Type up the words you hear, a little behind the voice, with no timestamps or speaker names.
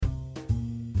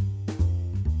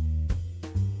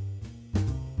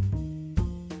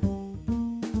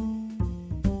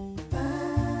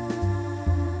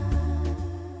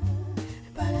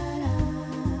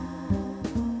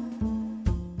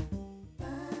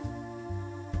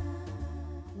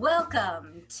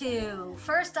Welcome to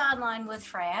First Online with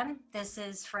Fran. This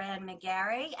is Fran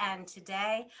McGarry, and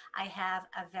today I have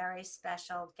a very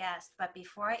special guest. But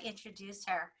before I introduce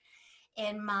her,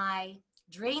 in my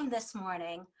dream this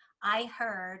morning, I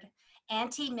heard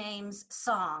Auntie Mame's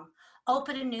song,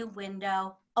 Open a New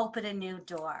Window, Open a New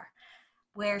Door,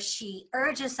 where she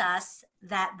urges us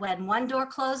that when one door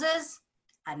closes,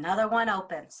 another one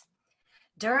opens.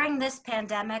 During this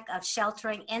pandemic of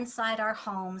sheltering inside our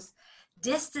homes,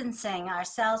 distancing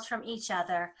ourselves from each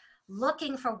other,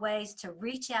 looking for ways to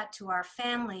reach out to our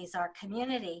families, our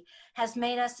community, has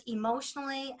made us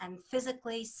emotionally and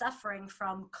physically suffering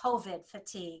from COVID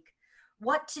fatigue.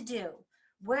 What to do?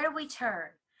 Where do we turn?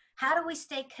 How do we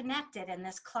stay connected in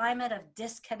this climate of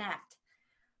disconnect?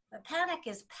 The panic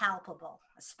is palpable,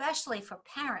 especially for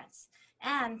parents,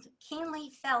 and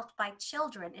keenly felt by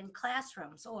children in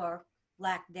classrooms or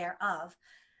lack thereof.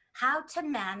 How to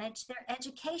manage their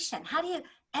education. How do you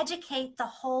educate the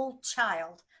whole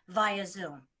child via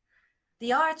Zoom?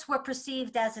 The arts were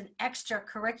perceived as an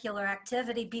extracurricular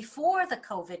activity before the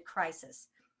COVID crisis.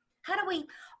 How do we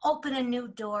open a new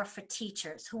door for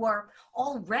teachers who are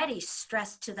already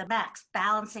stressed to the max,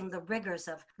 balancing the rigors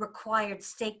of required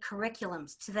state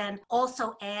curriculums to then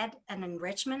also add an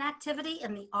enrichment activity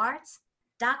in the arts?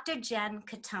 Dr. Jen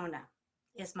Katona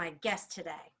is my guest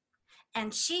today,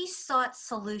 and she sought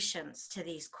solutions to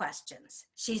these questions.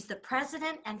 She's the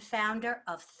president and founder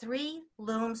of Three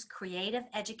Looms Creative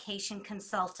Education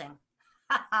Consulting.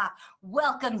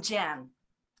 Welcome, Jen.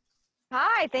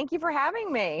 Hi, thank you for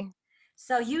having me.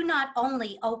 So you not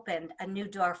only opened a new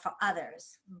door for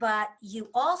others, but you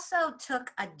also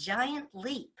took a giant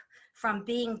leap from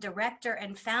being director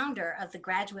and founder of the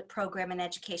graduate program in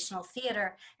educational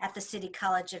theater at the City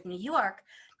College of New York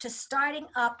to starting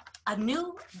up a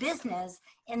new business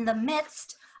in the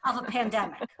midst of a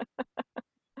pandemic.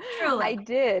 Truly.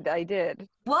 I did.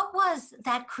 What was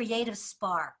that creative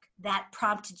spark that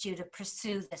prompted you to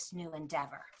pursue this new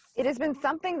endeavor? It has been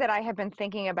something that I have been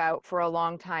thinking about for a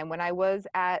long time. When I was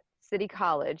at City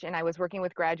College and I was working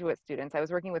with graduate students, I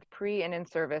was working with pre and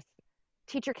in-service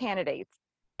teacher candidates,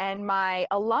 and my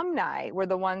alumni were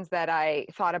the ones that I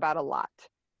thought about a lot.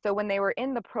 So when they were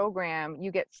in the program,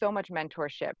 you get so much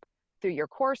mentorship through your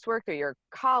coursework, through your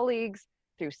colleagues,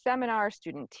 through seminars,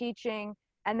 student teaching,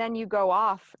 and then you go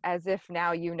off as if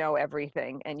now you know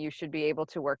everything and you should be able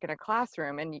to work in a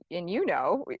classroom. And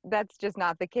that's just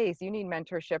not the case. You need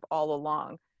mentorship all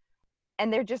along.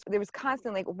 And there was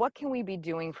constantly, what can we be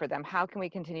doing for them? How can we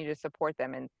continue to support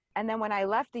them? And then when I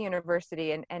left the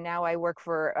university and now I work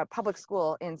for a public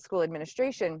school in school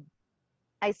administration,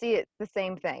 I see it the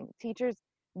same thing. Teachers,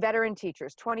 veteran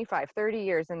teachers, 25, 30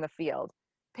 years in the field,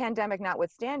 pandemic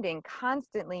notwithstanding,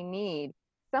 constantly need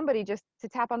somebody just to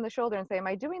tap on the shoulder and say, am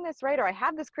I doing this right? Or I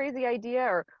have this crazy idea,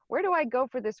 or where do I go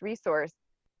for this resource?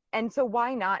 And so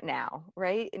why not now,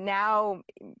 right? Now,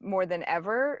 more than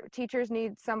ever, teachers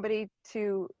need somebody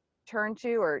to turn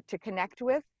to or to connect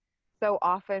with. So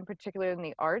often, particularly in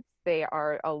the arts, they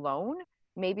are alone.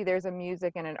 Maybe there's a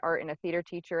music and an art and a theater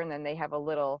teacher, and then they have a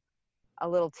little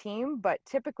team, but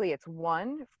typically it's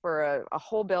one for a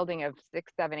whole building of 600,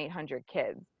 700, 800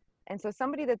 kids. And so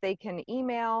somebody that they can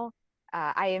email.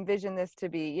 I envision this to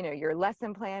be, your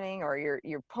lesson planning, or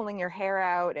you're pulling your hair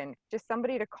out, and just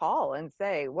somebody to call and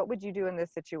say, what would you do in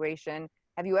this situation?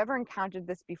 Have you ever encountered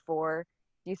this before?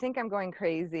 Do you think I'm going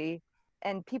crazy?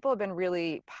 And people have been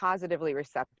really positively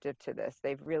receptive to this.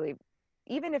 They've really,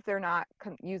 even if they're not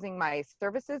using my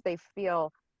services, they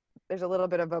feel there's a little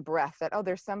bit of a breath that, oh,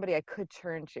 there's somebody I could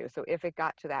turn to. So if it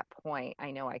got to that point,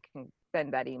 I know I can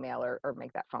send that email or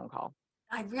make that phone call.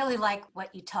 I really like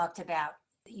what you talked about.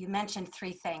 You mentioned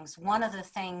three things. One of the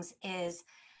things is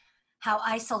how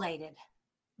isolated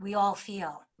we all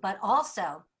feel, but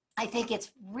also I think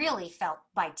it's really felt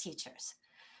by teachers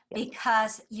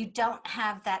because you don't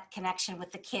have that connection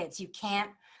with the kids. You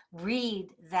can't read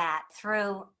that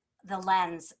through the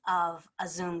lens of a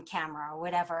Zoom camera or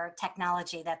whatever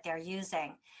technology that they're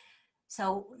using.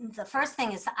 So the first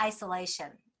thing is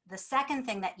isolation. The second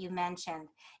thing that you mentioned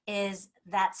is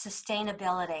that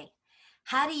sustainability.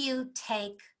 How do you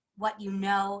take what you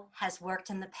know has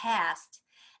worked in the past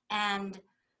and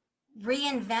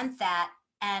reinvent that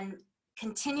and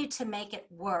continue to make it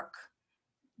work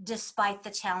despite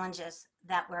the challenges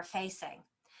that we're facing?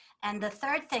 And the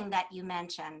third thing that you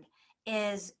mentioned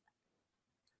is,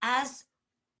 as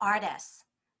artists,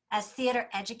 as theater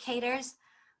educators,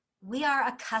 we are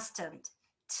accustomed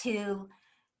to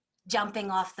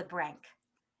jumping off the brink,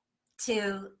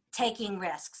 to taking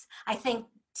risks. I think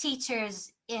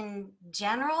teachers in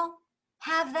general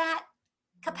have that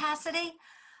capacity,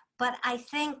 but I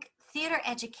think theater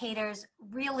educators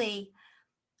really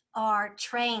are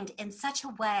trained in such a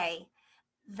way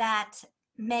that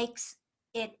makes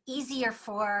it easier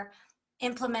for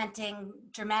implementing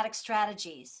dramatic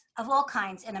strategies of all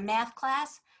kinds in a math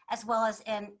class as well as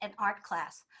in an art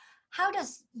class. How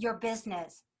does your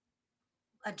business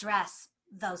address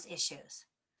those issues?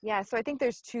 Yeah, so I think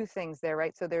there's two things there,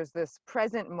 right? So there's this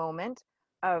present moment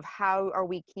of how are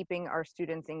we keeping our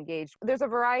students engaged. There's a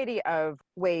variety of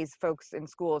ways folks in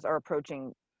schools are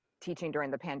approaching teaching during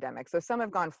the pandemic. So some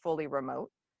have gone fully remote.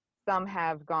 Some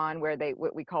have gone where they,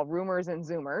 what we call roomers and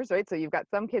zoomers, right? So you've got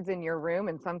some kids in your room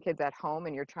and some kids at home,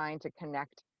 and you're trying to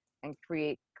connect and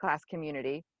create class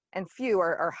community. And few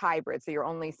are hybrid, so you're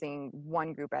only seeing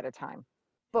one group at a time.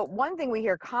 But one thing we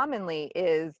hear commonly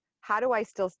is, how do I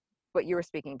still, what you were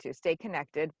speaking to, stay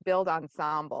connected, build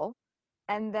ensemble?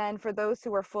 And then for those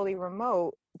who are fully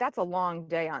remote, that's a long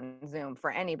day on Zoom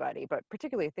for anybody, but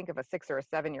particularly think of a 6 or a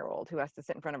 7-year-old who has to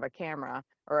sit in front of a camera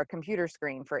or a computer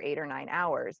screen for 8 or 9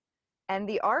 hours. And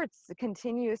the arts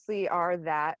continuously are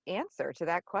that answer to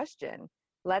that question.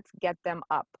 Let's get them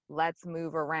up. Let's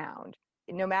move around.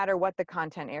 No matter what the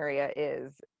content area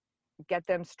is, get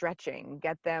them stretching,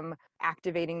 get them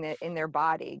activating in their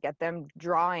body, get them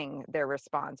drawing their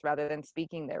response rather than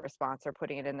speaking their response or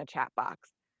putting it in the chat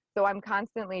box. So I'm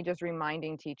constantly just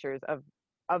reminding teachers of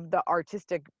the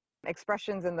artistic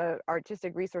expressions and the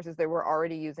artistic resources they were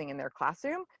already using in their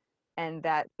classroom, and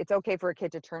that it's okay for a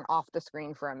kid to turn off the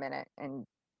screen for a minute and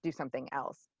do something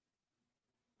else.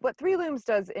 What Three Looms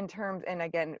does in terms, and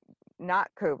again, not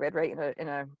COVID, right, in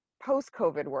a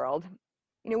post-COVID world,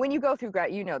 when you go through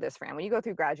you know this, Fran, when you go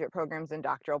through graduate programs and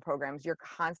doctoral programs, you're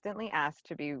constantly asked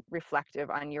to be reflective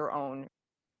on your own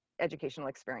educational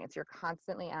experience. You're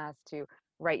constantly asked to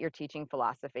write your teaching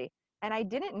philosophy. And I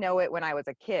didn't know it when I was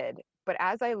a kid, but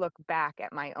as I look back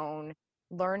at my own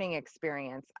learning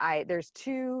experience, there's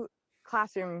two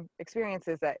classroom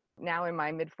experiences that now in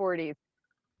my mid 40s.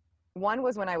 One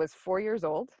was when I was 4 years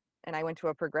old and I went to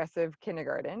a progressive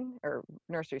kindergarten or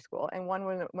nursery school, and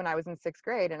one when I was in 6th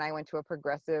grade and I went to a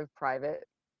progressive private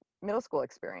middle school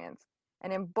experience.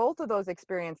 And in both of those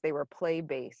experiences, they were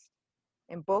play-based.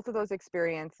 In both of those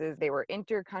experiences, they were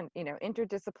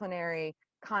interdisciplinary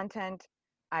content.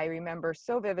 I remember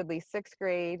so vividly, 6th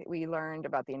grade, we learned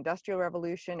about the Industrial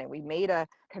Revolution, and we made a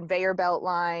conveyor belt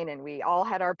line, and we all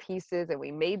had our pieces, and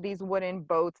we made these wooden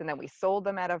boats, and then we sold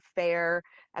them at a fair,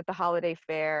 at the holiday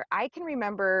fair. I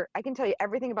can tell you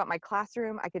everything about my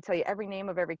classroom. I could tell you every name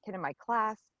of every kid in my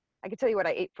class. I could tell you what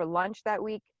I ate for lunch that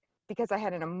week because I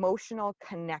had an emotional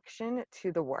connection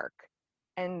to the work.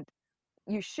 And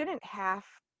you shouldn't have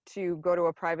to go to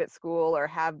a private school or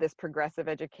have this progressive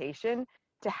education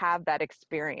to have that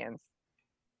experience.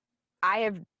 I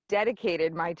have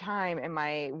dedicated my time and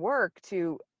my work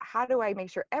to how do I make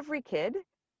sure every kid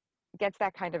gets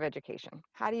that kind of education?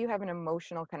 How do you have an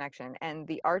emotional connection? And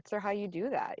the arts are how you do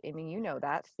that. I mean, you know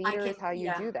that. Theater is how you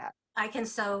Yeah, do that. I can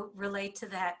so relate to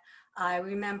that. I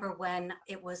remember when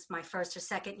it was my first or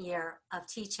second year of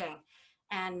teaching.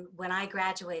 And when I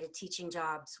graduated, teaching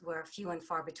jobs were few and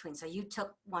far between. So you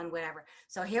took one, whatever.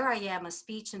 So here I am, a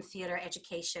speech and theater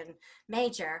education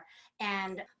major.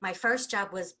 And my first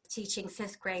job was teaching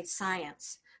 5th grade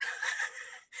science.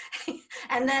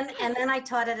 and then I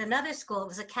taught at another school. It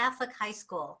was a Catholic high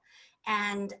school.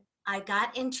 And I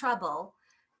got in trouble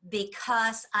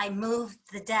because I moved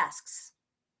the desks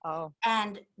Oh,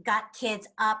 and got kids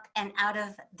up and out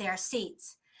of their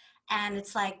seats. And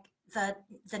it's like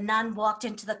the nun walked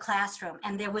into the classroom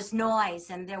and there was noise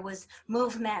and there was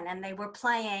movement and they were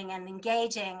playing and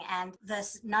engaging. And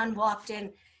this nun walked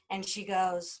in and she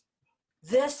goes,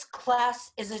 "This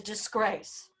class is a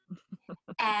disgrace."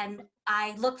 And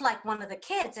I looked like one of the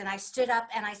kids and I stood up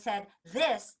and I said,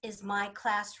 "This is my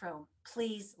classroom.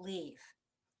 Please leave."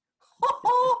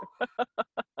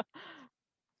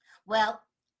 Well,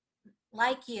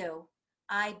 like you,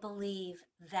 I believe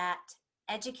that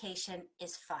education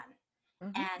is fun hmm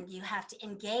and you have to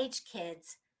engage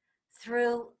kids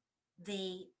through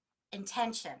the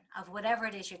intention of whatever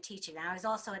it is you're teaching. Now, I was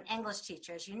also an English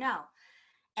teacher, as you know,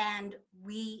 and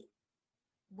we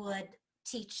would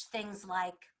teach things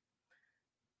like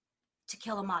To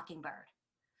Kill a Mockingbird.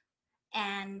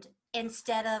 And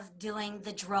instead of doing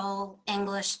the droll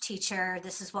English teacher,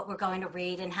 this is what we're going to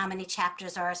read and how many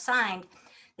chapters are assigned,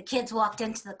 the kids walked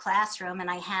into the classroom and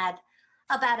I had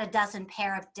about a dozen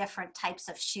pair of different types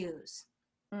of shoes.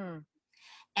 mm.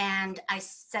 And I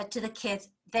said to the kids,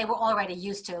 they were already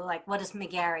used to, like, what is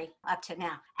McGarry up to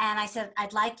now? And I said,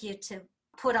 I'd like you to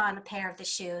put on a pair of the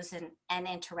shoes and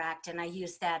interact. And I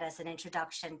used that as an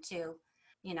introduction to,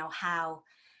 how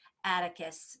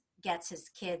Atticus gets his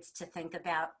kids to think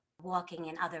about walking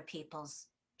in other people's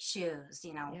shoes,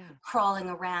 Yeah. crawling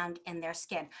around in their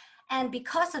skin. And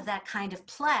because of that kind of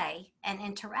play and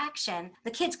interaction,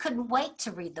 the kids couldn't wait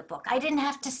to read the book. I didn't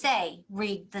have to say,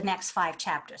 read the next 5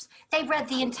 chapters. They read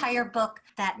the entire book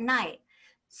that night.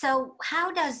 So,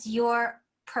 how does your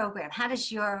program, how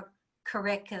does your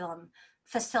curriculum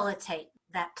facilitate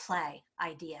that play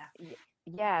idea?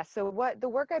 Yeah. So what the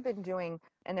work I've been doing,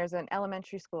 and there's an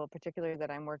elementary school particularly that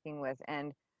I'm working with,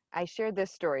 and I shared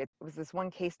this story. It was this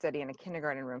one case study in a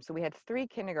kindergarten room. So we had 3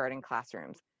 kindergarten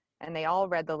classrooms, and they all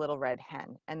read The Little Red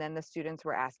Hen. And then the students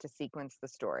were asked to sequence the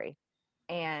story.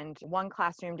 And one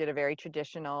classroom did a very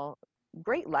traditional,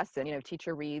 great lesson.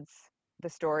 Teacher reads the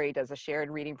story, does a shared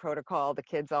reading protocol, the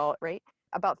kids all, right?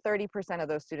 About 30% of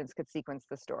those students could sequence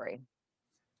the story.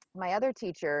 My other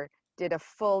teacher did a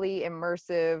fully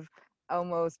immersive,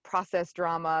 almost process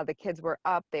drama. The kids were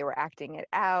up, they were acting it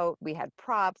out. We had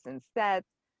props and sets.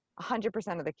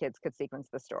 100% of the kids could sequence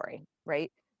the story, right?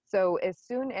 So as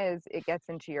soon as it gets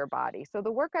into your body. So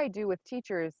the work I do with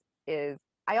teachers is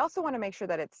I also want to make sure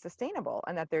that it's sustainable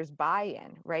and that there's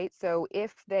buy-in, right? So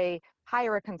if they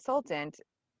hire a consultant,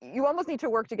 you almost need to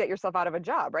work to get yourself out of a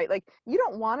job, right? Like you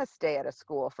don't want to stay at a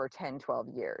school for 10, 12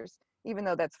 years, even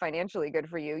though that's financially good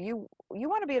for you. You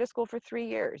want to be at a school for 3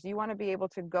 years. You want to be able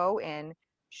to go in,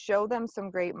 show them some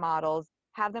great models,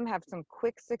 have them have some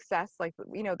quick success. Like,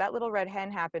 that Little Red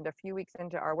Hen happened a few weeks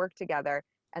into our work together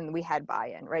and we had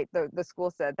buy-in, right? The school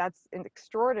said, that's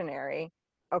extraordinary.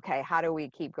 Okay, how do we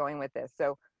keep going with this?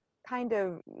 So kind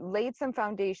of laid some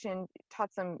foundation,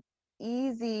 taught some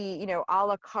easy, a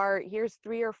la carte. Here's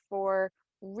 3 or 4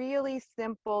 really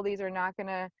simple. These are not going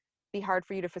to be hard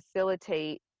for you to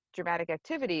facilitate dramatic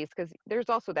activities, because there's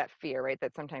also that fear, right,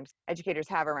 that sometimes educators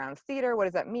have around theater. What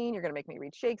does that mean? You're going to make me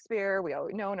read Shakespeare? We all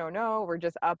no, no, no. We're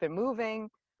just up and moving.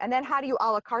 And then how do you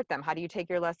a la carte them? How do you take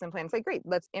your lesson plan and say, great,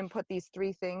 let's input these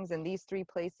 3 things in these 3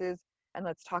 places, and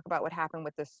let's talk about what happened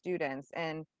with the students.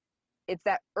 And it's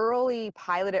that early,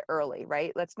 pilot it early,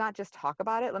 right? Let's not just talk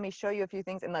about it. Let me show you a few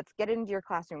things and let's get it into your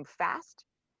classroom fast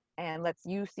and let's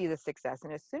you see the success.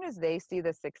 And as soon as they see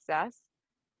the success,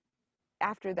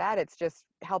 after that, it's just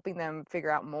helping them figure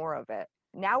out more of it.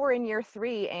 Now we're in year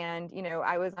 3, and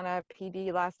I was on a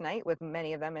PD last night with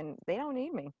many of them, and they don't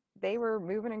need me. They were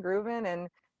moving and grooving, and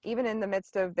even in the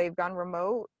midst of they've gone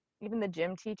remote, even the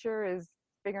gym teacher is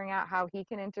figuring out how he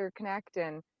can interconnect.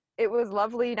 And it was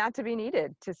lovely not to be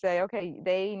needed, to say, okay,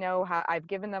 they know how. I've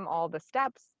given them all the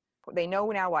steps. They know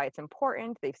now why it's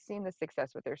important. They've seen the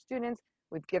success with their students.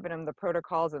 We've given them the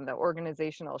protocols and the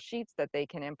organizational sheets that they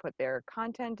can input their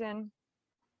content in.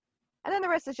 And then the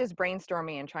rest is just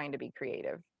brainstorming and trying to be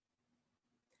creative.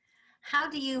 How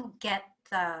do you get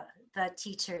the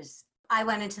teachers? I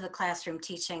went into the classroom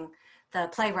teaching the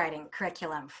playwriting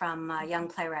curriculum from Young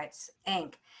Playwrights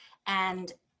Inc.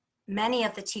 And many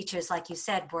of the teachers, like you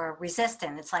said, were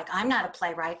resistant. It's like, I'm not a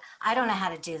playwright. I don't know how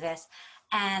to do this.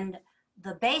 And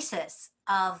the basis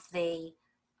of the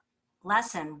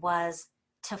lesson was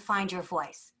to find your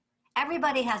voice.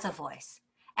 Everybody has a voice.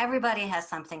 Everybody has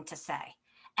something to say.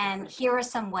 And here are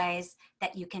some ways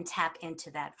that you can tap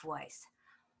into that voice.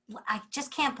 I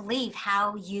just can't believe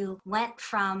how you went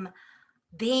from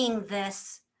being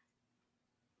this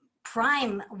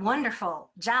prime,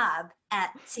 wonderful job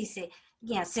at City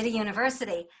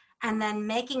University, and then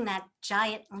making that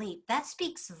giant leap. That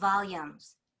speaks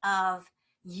volumes of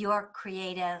your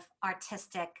creative,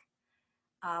 artistic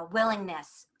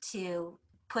willingness to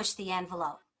push the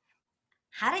envelope.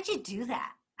 How did you do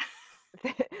that?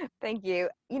 Thank you.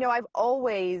 I've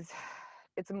always,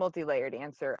 it's a multi-layered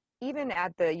answer. Even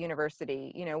at the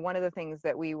university, one of the things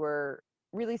that we were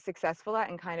really successful at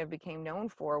and kind of became known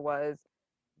for was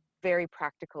very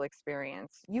practical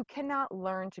experience. You cannot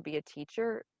learn to be a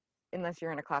teacher unless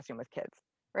you're in a classroom with kids,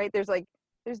 right? There's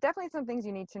definitely some things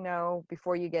you need to know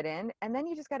before you get in, and then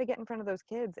you just got to get in front of those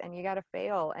kids and you got to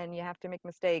fail and you have to make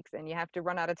mistakes and you have to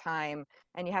run out of time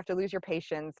and you have to lose your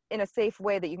patience in a safe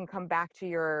way that you can come back to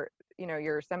your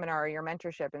seminar or your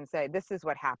mentorship and say, this is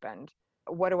what happened.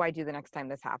 What do I do the next time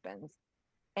this happens?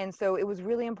 And so it was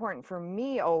really important for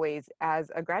me always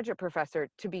as a graduate professor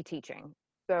to be teaching.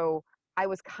 So I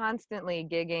was constantly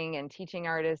gigging and teaching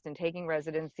artists and taking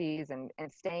residencies and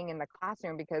staying in the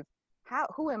classroom, because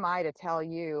who am I to tell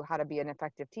you how to be an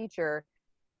effective teacher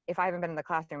if I haven't been in the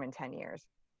classroom in 10 years?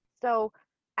 So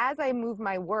as I moved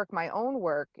my own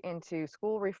work into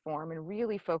school reform and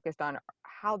really focused on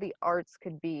how the arts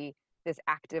could be this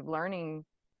active learning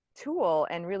tool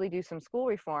and really do some school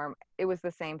reform, it was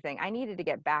the same thing. I needed to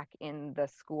get back in the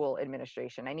school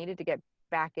administration. I needed to get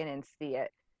back in and see it.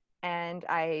 And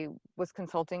I was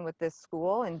consulting with this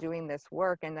school and doing this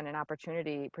work, and then an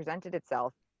opportunity presented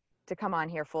itself to come on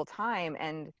here full time.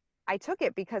 And I took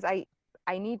it because I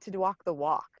need to walk the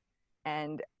walk.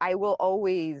 And I will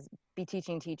always be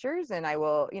teaching teachers, and I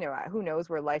will, who knows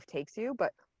where life takes you.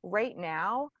 But right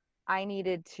now, I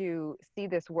needed to see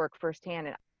this work firsthand.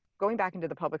 And going back into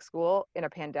the public school in a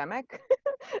pandemic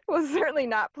was certainly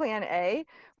not plan A.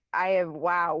 I have,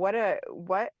 wow, what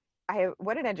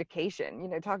an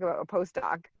education, talk about a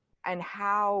postdoc and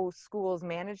how schools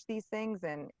manage these things,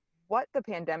 and what the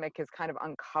pandemic has kind of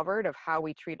uncovered of how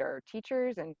we treat our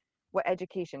teachers and what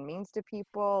education means to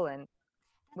people. And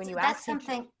when you That's ask teachers,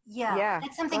 something, yeah, yeah,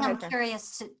 that's go something I'm ahead, Fran.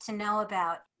 curious to know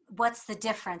about. What's the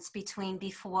difference between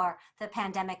before the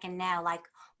pandemic and now? Like,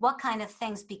 what kind of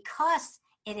things, because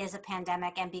it is a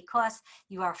pandemic and because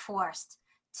you are forced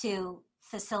to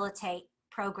facilitate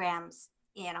programs,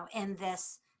 in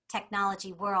this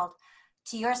technology world,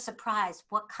 to your surprise,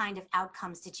 what kind of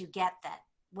outcomes did you get that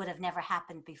would have never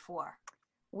happened before?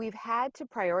 We've had to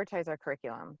prioritize our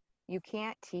curriculum. You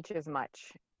can't teach as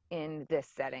much in this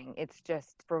setting. It's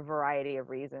just for a variety of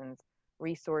reasons.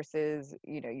 Resources,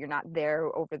 you're not there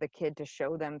over the kid to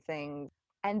show them things.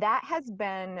 And that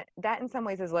in some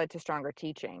ways has led to stronger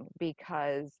teaching,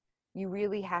 because you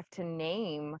really have to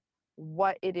name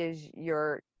what it is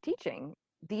you're teaching.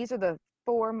 These are the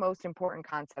four most important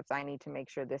concepts I need to make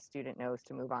sure this student knows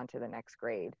to move on to the next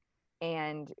grade.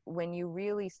 And when you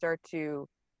really start to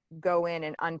go in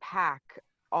and unpack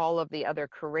all of the other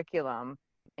curriculum,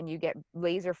 and you get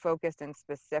laser focused and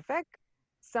specific,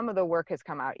 some of the work has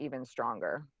come out even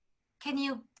stronger. Can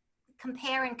you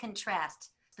compare and contrast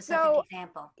specific So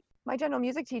example? my general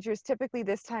music teachers typically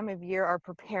this time of year are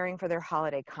preparing for their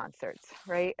holiday concerts,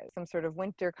 right? Some sort of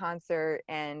winter concert,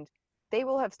 and they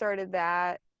will have started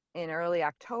that in early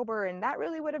October, and that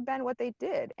really would have been what they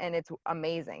did. And it's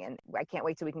amazing. And I can't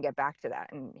wait till we can get back to that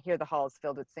and hear the halls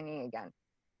filled with singing again.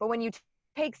 But when you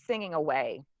take singing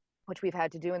away, which we've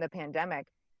had to do in the pandemic,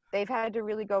 they've had to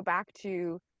really go back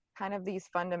to kind of these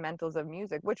fundamentals of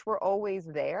music, which were always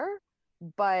there,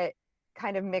 but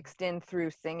kind of mixed in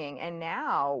through singing. And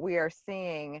now we are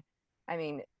seeing, I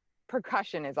mean,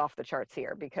 percussion is off the charts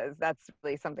here, because that's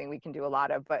really something we can do a lot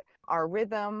of. But our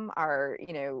rhythm,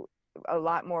 a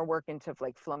lot more work into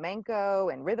like flamenco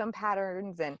and rhythm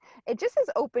patterns. And it just has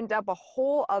opened up a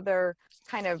whole other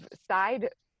kind of side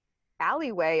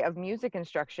alleyway of music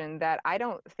instruction that I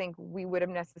don't think we would have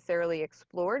necessarily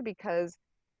explored, because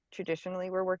traditionally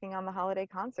we're working on the holiday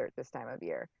concert this time of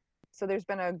year. So there's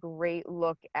been a great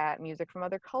look at music from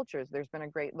other cultures. There's been a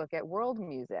great look at world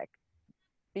music,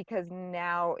 because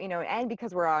now, and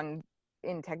because we're on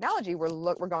in technology, we're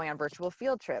going on virtual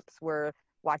field trips. We're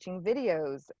watching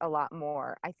videos a lot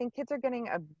more. I think kids are getting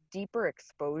a deeper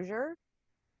exposure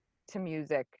to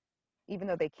music, even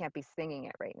though they can't be singing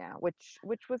it right now,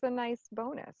 which was a nice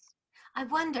bonus. I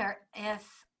wonder if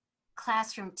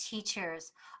classroom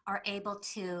teachers are able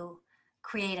to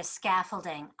create a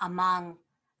scaffolding among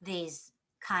these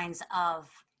kinds of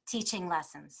teaching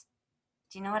lessons.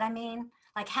 Do you know what I mean?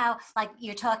 Like how, like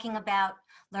you're talking about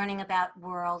learning about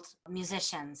world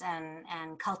musicians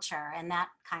and culture and that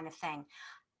kind of thing.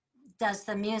 Does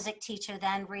the music teacher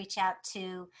then reach out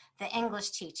to the English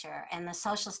teacher and the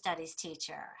social studies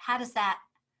teacher? How does that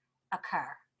occur?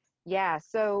 Yeah,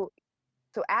 so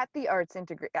at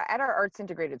our arts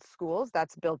integrated schools,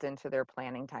 that's built into their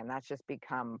planning time. That's just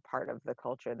become part of the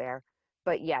culture there.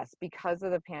 But yes, because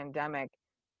of the pandemic,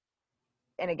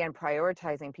 and again,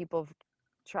 prioritizing, people have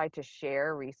tried to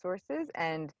share resources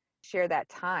and share that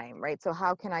time, right? So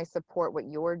how can I support what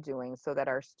you're doing so that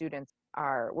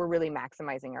we're really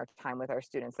maximizing our time with our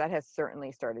students? That has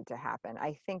certainly started to happen.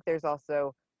 I think there's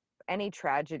also any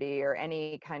tragedy or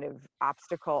any kind of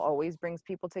obstacle always brings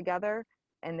people together.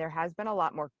 And there has been a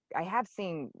lot more. I have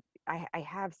seen,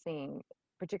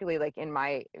 particularly like in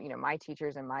my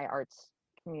teachers and my arts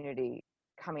community,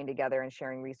 coming together and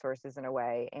sharing resources in a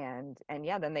way. And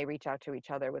yeah, then they reach out to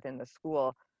each other within the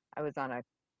school. I was on a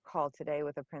call today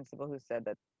with a principal who said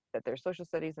that their social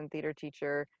studies and theater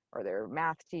teacher, or their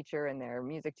math teacher and their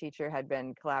music teacher, had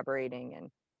been collaborating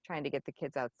and trying to get the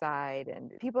kids outside,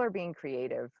 and people are being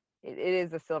creative. It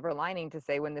is a silver lining to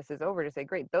say, when this is over, to say,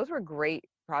 great, those were great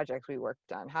projects we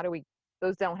worked on. How do we,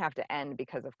 those don't have to end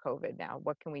because of COVID now.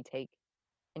 What can we take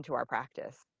into our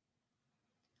practice?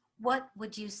 What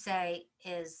would you say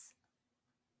is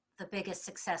the biggest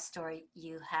success story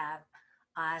you have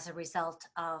as a result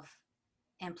of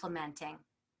implementing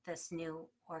this new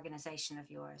organization of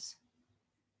yours?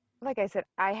 Like I said,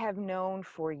 I have known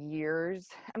for years.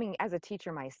 I mean, as a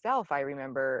teacher myself, I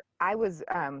remember I was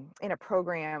in a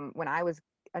program when I was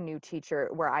a new teacher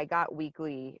where I got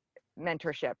weekly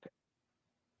mentorship.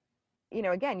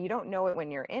 Again, you don't know it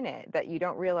when you're in it, that you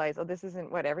don't realize, oh, this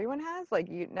isn't what everyone has. Like,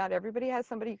 not everybody has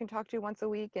somebody you can talk to once a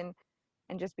week and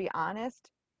just be honest.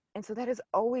 And so that has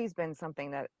always been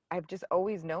something that I've just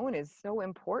always known is so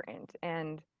important.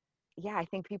 And yeah, I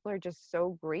think people are just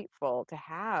so grateful to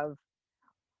have,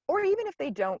 or even if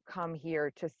they don't come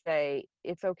here, to say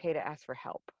it's okay to ask for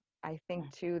help. I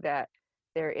think too that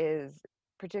there is,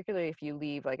 particularly if you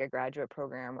leave like a graduate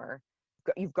program or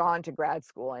you've gone to grad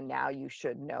school and now you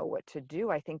should know what to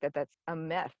do. I think that that's a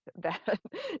myth that,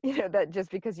 that just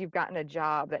because you've gotten a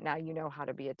job that now you know how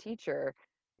to be a teacher,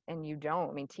 and you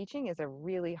don't. I mean, teaching is a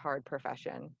really hard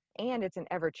profession, and it's an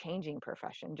ever-changing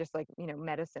profession, just like,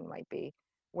 medicine might be,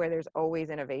 where there's always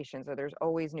innovations, or there's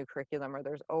always new curriculum, or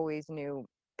there's always new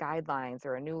guidelines,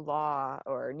 or a new law,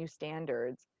 or new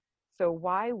standards. So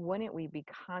why wouldn't we be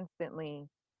constantly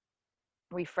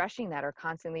refreshing that, or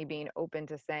constantly being open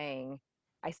to saying,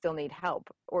 I still need help?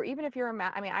 Or even if you're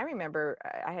I mean, I remember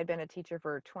I had been a teacher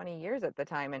for 20 years at the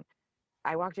time, and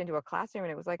I walked into a classroom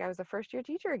and it was like I was a first year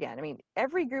teacher again. I mean,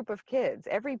 every group of kids,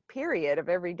 every period of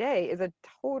every day is a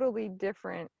totally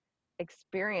different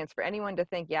experience for anyone to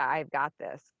think, yeah, I've got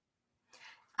this.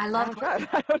 I I loved don't what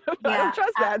trust. you, I yeah, don't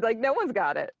trust that. Like, no one's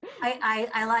got it.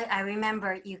 I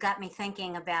remember you got me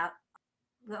thinking about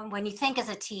when you think as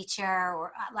a teacher,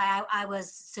 or like I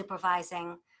was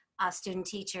supervising student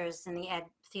teachers in the ed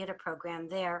theater program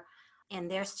there, in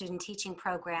their student teaching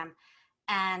program.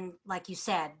 And like you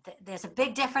said, there's a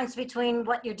big difference between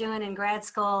what you're doing in grad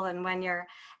school and when you're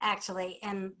actually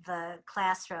in the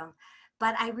classroom.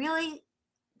 But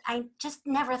I just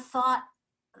never thought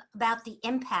about the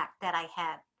impact that I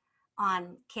had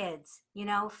on kids,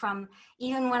 from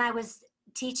even when I was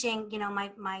teaching,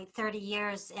 my 30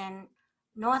 years in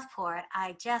Northport.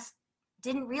 I just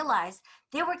didn't realize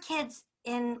there were kids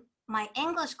in my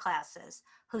English classes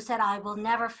who said, I will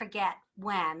never forget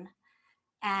when,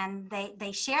 and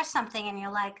they share something and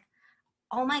you're like,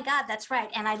 oh my God, that's right.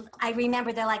 And I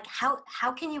remember, they're like,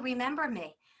 how can you remember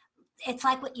me? It's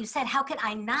like what you said, how can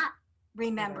I not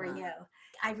remember you?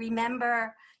 I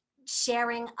remember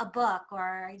sharing a book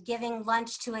or giving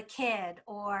lunch to a kid,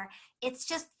 or it's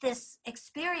just this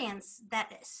experience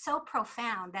that is so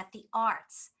profound that the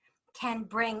arts can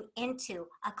bring into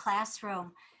a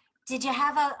classroom. Did you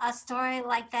have a story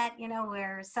like that,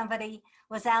 where somebody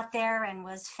was out there and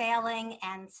was failing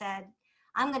and said,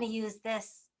 I'm going to use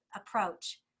this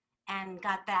approach, and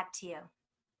got back to you?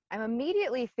 I'm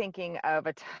immediately thinking of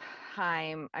a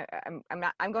time.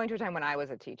 I'm going to a time when I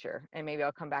was a teacher, and maybe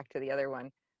I'll come back to the other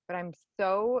one. But I'm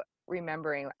so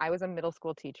remembering I was a middle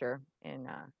school teacher in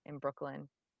Brooklyn,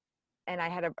 and I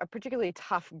had a particularly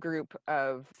tough group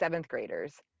of seventh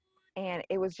graders. And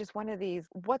it was just one of these,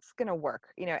 what's going to work?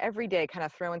 Every day kind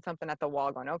of throwing something at the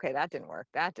wall, going, okay, that didn't work.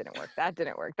 That didn't work. That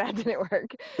didn't work. That didn't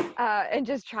work. And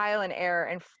just trial and error.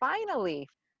 And finally,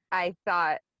 I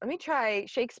thought, let me try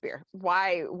Shakespeare.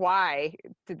 Why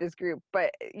did this group?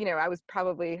 But, I was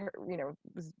probably,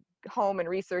 was home and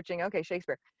researching, okay,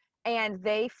 Shakespeare. And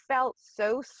they felt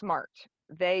so smart.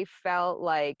 They felt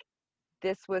like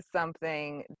this was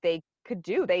something they could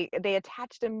do. They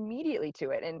attached immediately to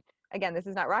it. And again, this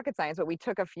is not rocket science, but we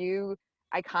took a few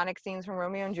iconic scenes from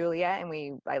Romeo and Juliet,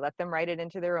 and I let them write it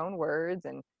into their own words,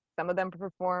 and some of them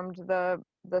performed the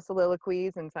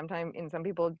soliloquies, and some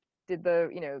people did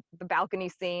the balcony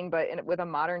scene, but with a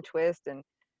modern twist, and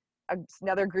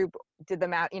another group did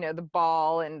the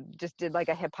ball, and just did like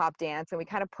a hip hop dance, and we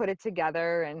kind of put it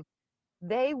together, and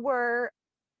they were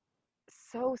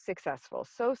so successful,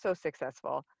 so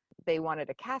successful. They wanted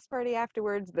a cast party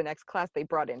afterwards. The next class, they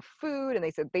brought in food, and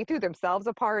they said they threw themselves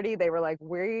a party. They were like,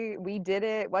 we did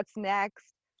it. What's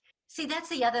next? See, that's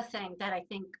the other thing that I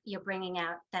think you're bringing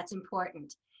out that's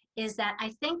important, is that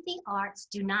I think the arts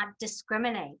do not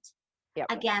discriminate Yep.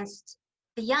 against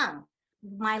the young.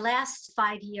 My last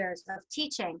 5 years of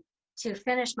teaching to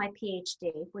finish my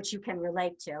Ph.D., which you can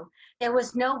relate to, there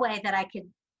was no way that I could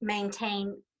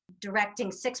maintain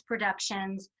directing 6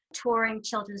 productions, touring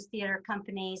children's theater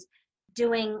companies,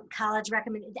 doing college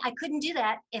recommend. I couldn't do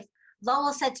that if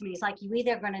Lowell said to me, he's like, you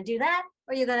either going to do that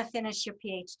or you're going to finish your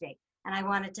PhD. And I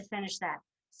wanted to finish that.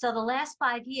 So the last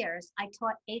 5 years, I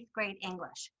taught 8th grade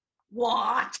English.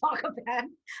 Wow, talk about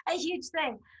a huge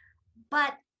thing.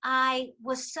 But I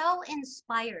was so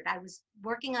inspired. I was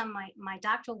working on my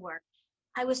doctoral work.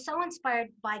 I was so inspired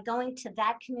by going to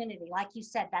that community, like you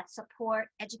said, that support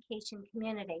education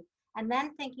community, and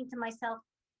then thinking to myself,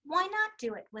 why not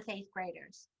do it with 8th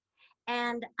graders?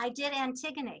 And I did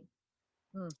Antigone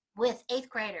with 8th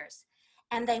graders.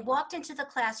 And they walked into the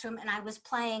classroom and I was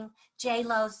playing J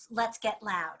Lo's Let's Get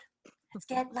Loud. Let's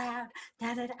get loud.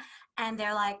 Da, da, da. And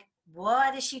they're like,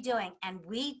 what is she doing? And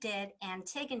we did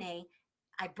Antigone.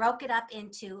 I broke it up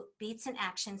into beats and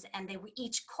actions, and they were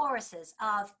each choruses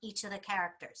of each of the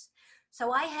characters.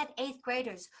 So I had eighth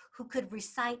graders who could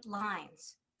recite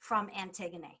lines from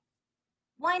Antigone.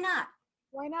 Why not?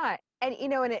 Why not? And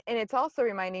and it's also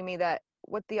reminding me that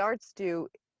what the arts do,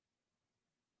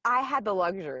 I had the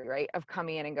luxury, right, of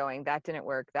coming in and going, that didn't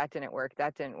work, that didn't work,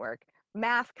 that didn't work.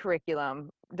 Math curriculum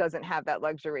doesn't have that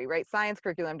luxury, right? Science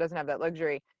curriculum doesn't have that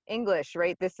luxury. English,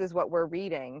 right? This is what we're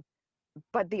reading.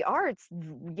 But the arts,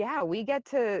 yeah, we get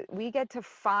to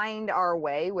find our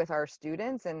way with our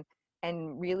students and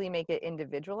really make it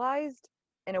individualized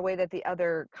in a way that the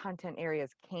other content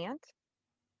areas can't.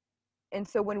 And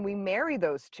so when we marry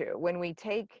those two, when we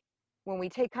take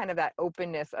kind of that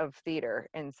openness of theater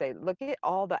and say, look at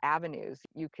all the avenues,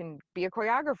 you can be a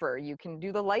choreographer, you can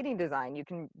do the lighting design, you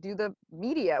can do the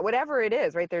media, whatever it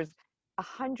is, right? There's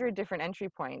 100 different entry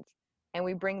points. And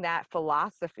we bring that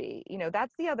philosophy,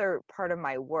 that's the other part of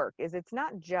my work. Is it's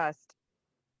not just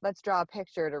let's draw a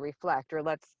picture to reflect, or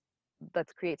let's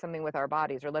create something with our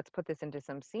bodies, or let's put this into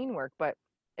some scene work, but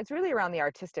it's really around the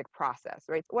artistic process,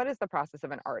 right? What is the process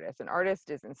of an artist? An artist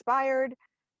is inspired,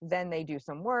 then they do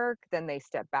some work, then they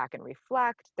step back and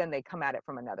reflect, then they come at it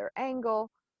from another angle,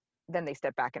 then they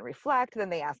step back and reflect, then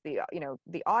they ask the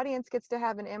audience gets to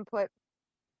have an input.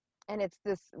 And it's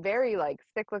this very like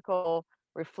cyclical,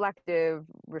 reflective,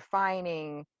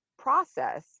 refining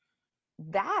process.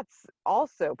 That's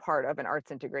also part of an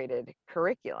arts integrated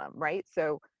curriculum, right?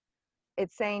 So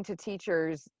it's saying to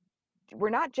teachers, we're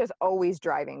not just always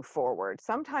driving forward.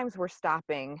 Sometimes we're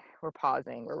stopping, we're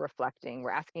pausing, we're reflecting,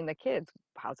 we're asking the kids,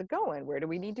 how's it going? Where do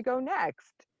we need to go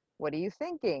next? What are you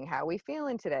thinking? How are we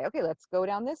feeling today? Okay, let's go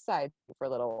down this side for a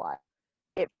little while.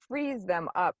 It frees them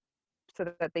up so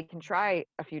that they can try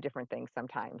a few different things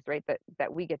sometimes, right?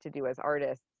 That we get to do as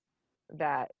artists,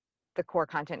 that the core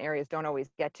content areas don't always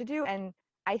get to do. And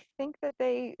I think that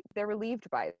they're relieved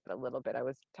by it a little bit. I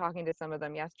was talking to some of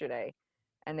them yesterday,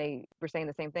 and they were saying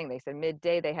the same thing. They said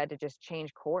midday they had to just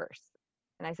change course.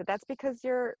 And I said, that's because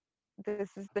this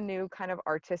is the new kind of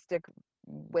artistic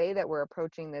way that we're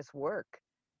approaching this work,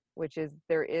 which is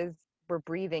we're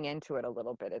breathing into it a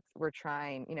little bit. We're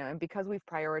trying, and because we've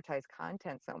prioritized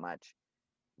content so much,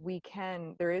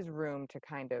 there is room to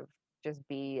kind of just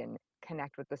be and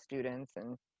connect with the students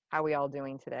and how we all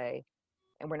doing today.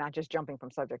 And we're not just jumping from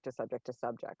subject to subject to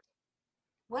subject.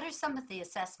 What are some of the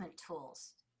assessment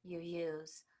tools you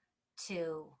use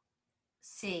to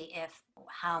see if,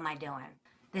 how am I doing?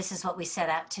 This is what we set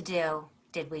out to do.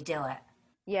 Did we do it?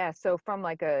 Yeah. So from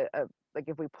like like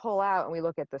if we pull out and we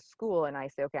look at the school and I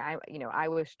say, okay, I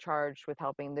was charged with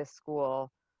helping this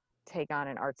school take on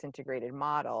an arts integrated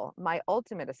model. My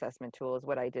ultimate assessment tool is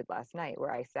what I did last night,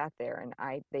 where I sat there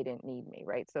and they didn't need me,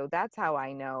 right? So that's how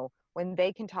I know when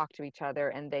they can talk to each other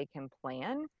and they can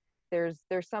plan. There's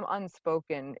some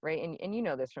unspoken, right? And you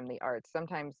know this from the arts.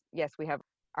 Sometimes, yes, we have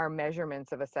our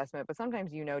measurements of assessment, but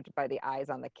sometimes by the eyes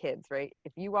on the kids, right?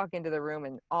 If you walk into the room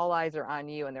and all eyes are on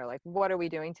you and they're like, what are we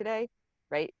doing today?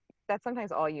 Right? That's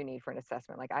sometimes all you need for an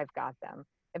assessment. Like, I've got them.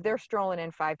 If they're strolling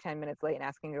in 5-10 minutes late and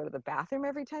asking to go to the bathroom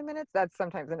every 10 minutes, that's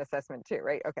sometimes an assessment too,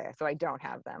 right? Okay, so I don't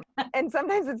have them. And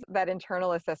sometimes it's that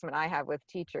internal assessment I have with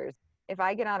teachers. If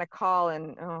I get on a call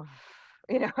and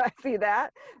I see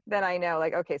that, then I know,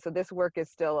 like, okay, so this work is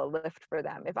still a lift for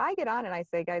them. If I get on and I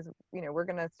say, guys, we're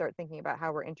going to start thinking about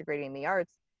how we're integrating the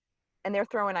arts, and they're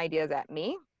throwing ideas at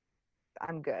me,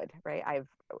 I'm good, right?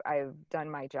 I've done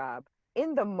my job.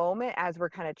 In the moment, as we're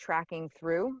kind of tracking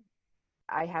through,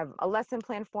 I have a lesson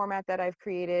plan format that I've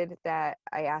created that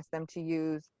I ask them to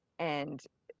use, and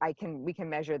we can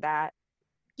measure that.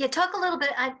 Yeah, talk a little bit.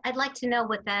 I'd like to know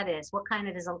what that is. What kind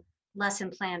of is a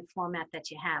lesson plan format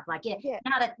that you have? Like, yeah, Yeah,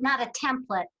 not a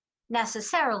template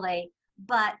necessarily,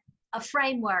 but a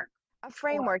framework. a Or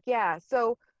framework, yeah.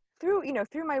 So through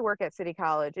my work at City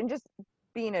College and just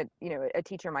being a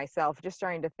teacher myself, just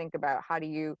starting to think about how do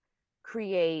you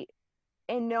create,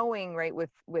 and knowing, right, with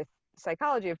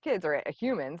psychology of kids or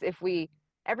humans,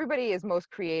 everybody is most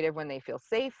creative when they feel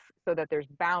safe, so that there's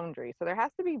boundaries. So there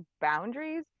has to be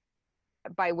boundaries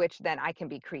by which then I can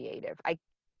be creative.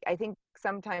 I think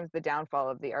sometimes the downfall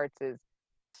of the arts is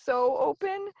so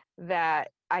open that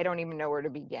I don't even know where to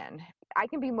begin. I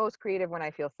can be most creative when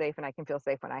I feel safe, and I can feel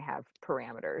safe when I have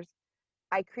parameters.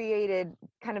 I created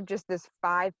kind of just this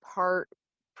 5-part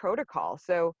protocol.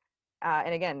 So,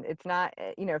 and again, it's not,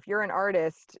 if you're an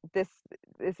artist, this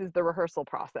is the rehearsal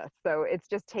process. So it's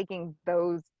just taking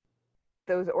the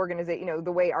those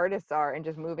the way artists are, and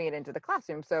just moving it into the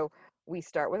classroom. So we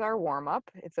start with our warm up.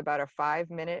 It's about a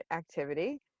 5-minute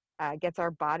activity, gets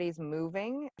our bodies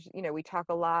moving. We talk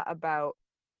a lot about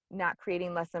not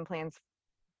creating lesson plans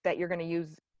that you're going to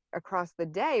use across the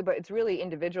day, but it's really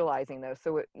individualizing those.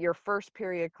 So your first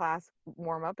period class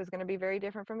warm up is going to be very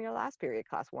different from your last period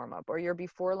class warm up, or your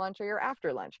before lunch or your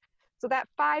after lunch. So that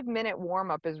 5-minute warm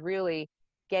up is really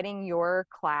getting your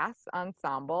class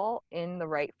ensemble in the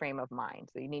right frame of mind.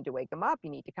 So you need to wake them up, you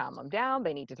need to calm them down,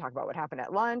 they need to talk about what happened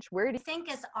at lunch. I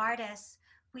think as artists,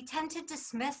 we tend to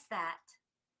dismiss that.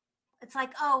 It's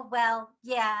like, oh, well,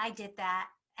 yeah, I did that.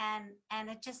 And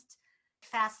it just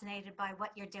fascinated by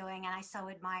what you're doing, and I so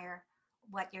admire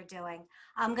what you're doing.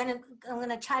 I'm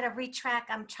gonna try to retrack.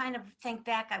 I'm trying to think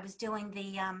back. I was doing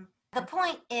the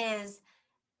point is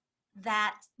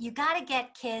that you got to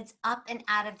get kids up and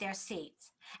out of their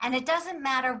seats, and it doesn't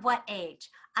matter what age.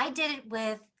 I did it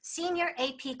with senior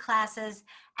AP classes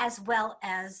as well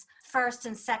as first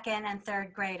and second and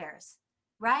third graders,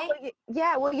 right? Well,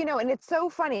 yeah, well, and it's so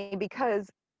funny because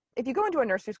if you go into a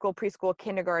nursery school, preschool,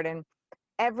 kindergarten,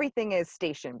 everything is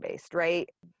station based, right?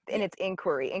 And it's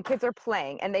inquiry, and kids are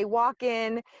playing, and they walk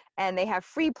in and they have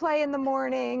free play in the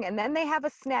morning, and then they have a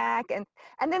snack, and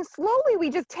then slowly we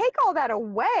just take all that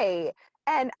away.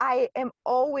 And I am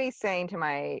always saying to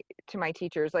my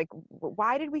teachers, like,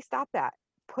 why did we stop that?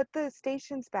 Put the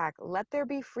stations back. Let there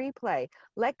be free play.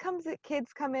 Let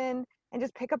kids come in and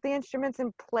just pick up the instruments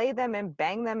and play them and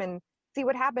bang them and see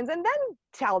what happens, and then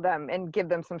tell them and give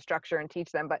them some structure and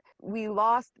teach them. But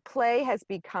play has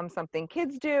become something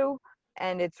kids do,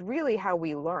 and it's really how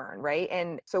we learn, right?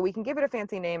 And so we can give it a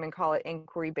fancy name and call it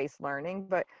inquiry-based learning,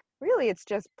 but really it's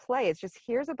just play. It's just,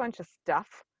 here's a bunch of stuff.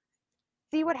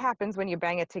 See what happens when you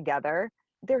bang it together.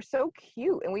 They're so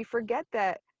cute, and we forget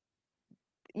that,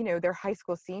 they're high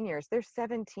school seniors. They're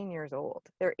 17 years old.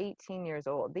 They're 18 years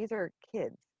old. These are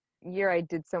kids. I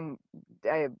did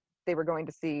they were going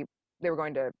to see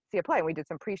a play, and we did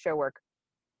some pre-show work.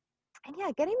 And yeah,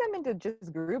 getting them into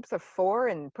just groups of 4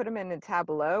 and put them in a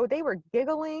tableau, they were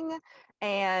giggling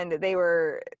and they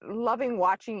were loving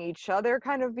watching each other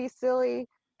kind of be silly.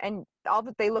 And all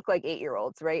that, they look like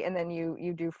 8-year-olds, right? And then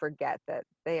you do forget that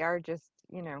they are just,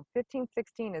 15,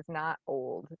 16 is not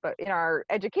old. But in our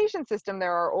education system,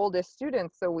 they're our oldest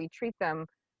students, so we treat them,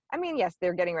 yes,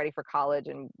 they're getting ready for college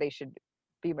and they should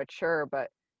be mature, but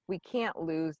we can't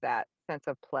lose that sense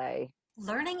of play.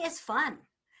 Learning is fun.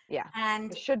 Yeah,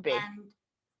 and it should be. And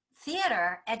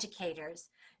theater educators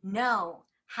know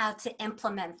how to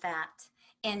implement that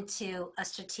into a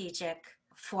strategic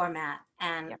format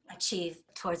and achieve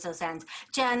towards those ends.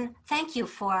 Jen, thank you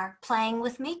for playing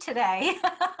with me today.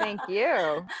 Thank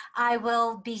you. I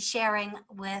will be sharing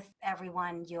with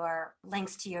everyone your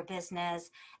links to your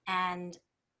business and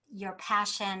your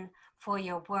passion for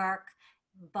your work,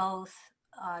 both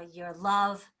your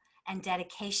love and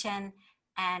dedication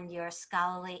and your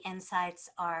scholarly insights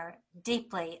are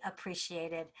deeply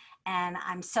appreciated. And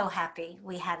I'm so happy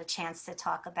we had a chance to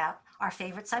talk about our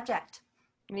favorite subject.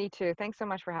 Me too. Thanks so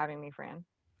much for having me, Fran.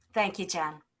 Thank you,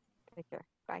 Jen. Take care.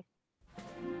 Bye.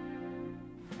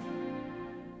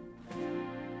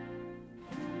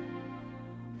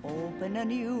 Open a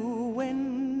new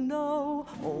window,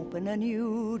 open a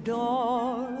new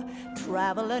door,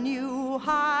 travel a new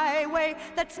highway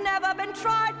that's never been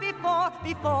tried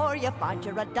before you find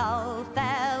you're a dull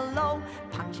fellow,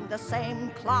 punching the same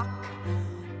clock,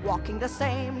 walking the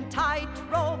same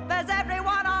tightrope as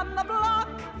everyone on the block.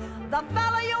 The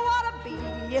fellow you want to be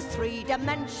is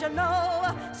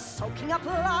three-dimensional, soaking up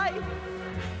life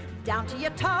down to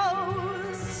your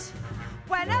toes.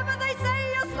 Whenever they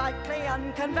say you're slightly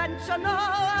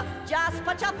unconventional, just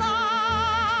put your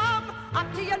thumb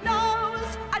up to your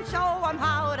nose and show them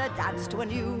how to dance to a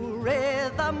new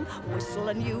rhythm, whistle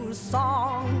a new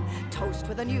song, toast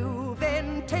with a new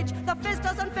vintage. The fizz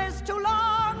doesn't fizz too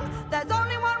long. There's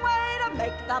only one way to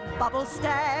make the bubble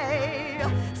stay.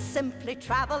 Simply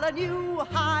travel a new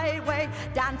highway,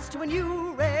 dance to a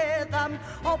new rhythm,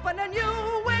 open a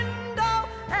new window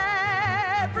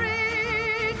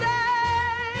every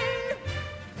day.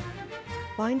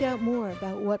 Find out more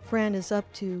about what Fran is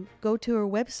up to. Go to her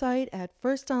website at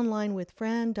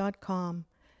firstonlinewithfran.com.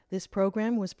 This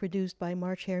program was produced by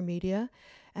March Hare Media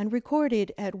and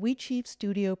recorded at We Chief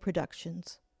Studio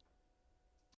Productions.